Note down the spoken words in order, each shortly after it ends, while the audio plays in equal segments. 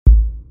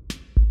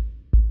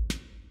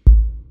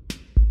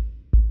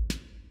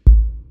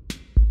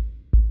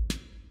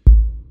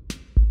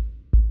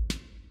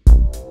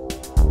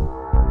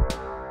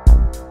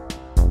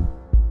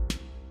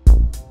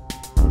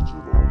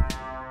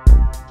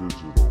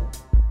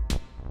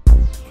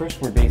First,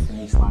 we're based in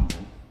East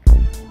London.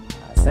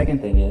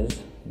 Second thing is,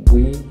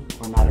 we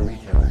are not a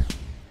retailer.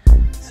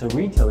 So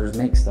retailers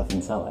make stuff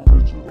and sell it.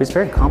 But it's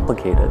very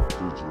complicated.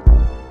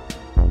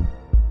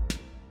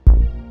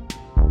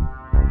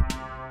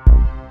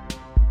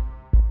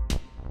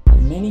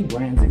 Many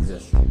brands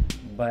exist,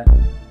 but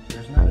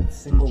there's not a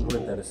single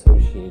word that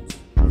associates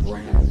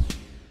brand.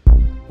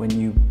 When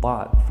you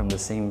bought from the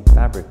same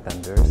fabric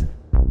vendors,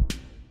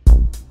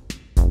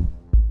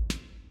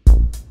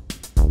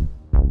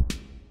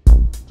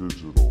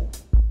 digital.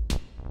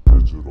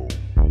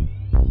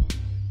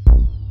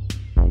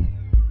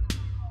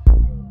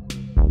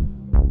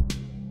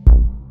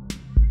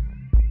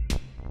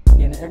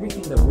 In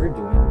everything that we're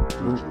doing,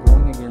 we're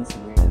going against the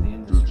grain of the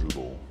industry,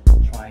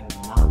 trying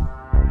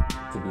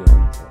not to be a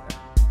retailer.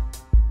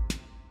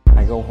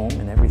 I go home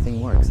and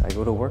everything works. I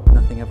go to work,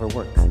 nothing ever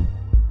works.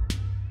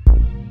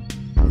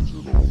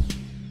 Digital.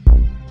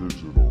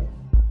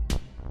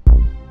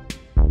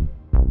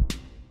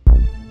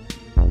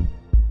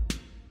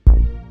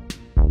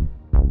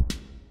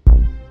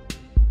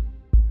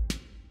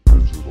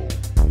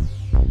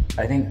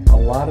 I think a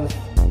lot of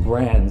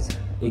brands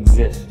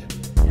exist,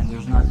 and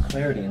there's not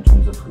clarity in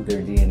terms of who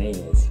their DNA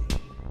is.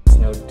 It's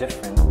no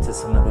different to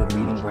some of the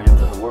leading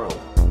brands of the world.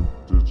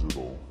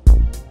 Digital.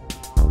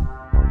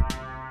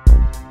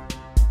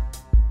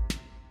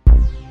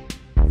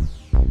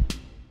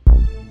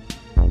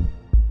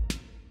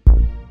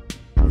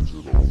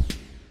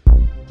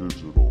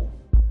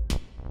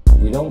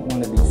 We don't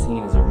want to be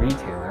seen as a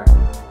retailer.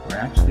 We're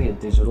actually a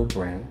digital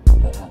brand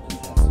that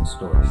happens to have some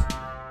stores.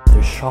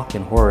 There's shock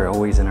and horror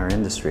always in our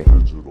industry.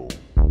 Digital.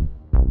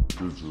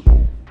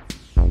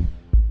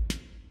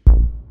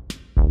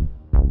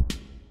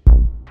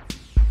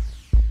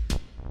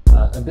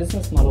 A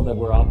business model that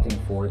we're opting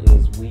for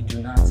is we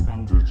do not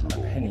spend a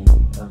penny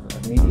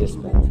of media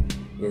spend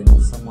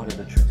in somewhat of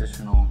a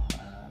traditional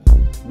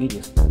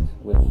media spend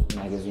with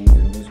magazines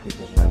and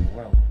newspapers around the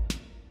world.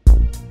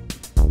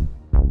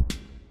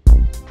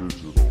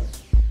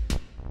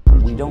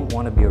 We don't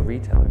want to be a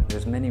retailer.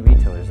 There's many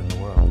retailers in the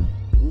world.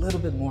 A little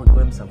bit more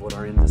glimpse of what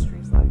our industry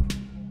is like.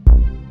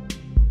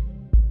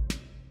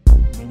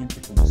 Many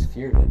people just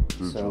feared it.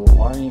 So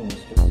our aim was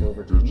just to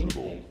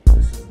over-communicate.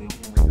 This is the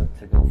only way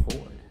to go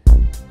forward.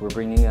 We're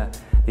bringing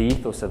the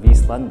ethos of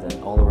East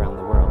London all around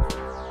the world.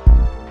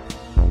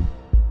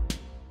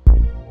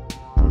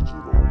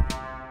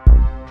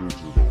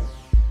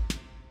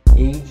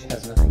 Age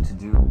has nothing to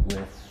do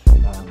with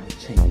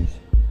change.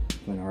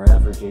 When our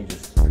average age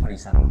is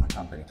 27 in the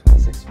company,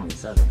 26,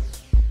 27.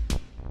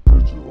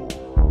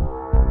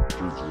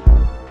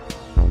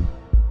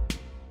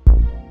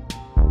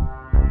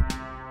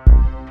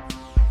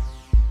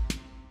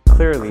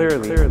 Clearly,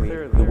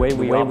 the way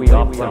we operate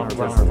our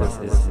business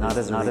is not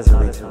as a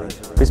retailer.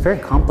 It's very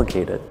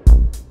complicated.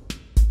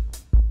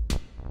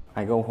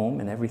 I go home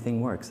and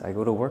everything works. I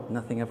go to work,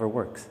 nothing ever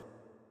works.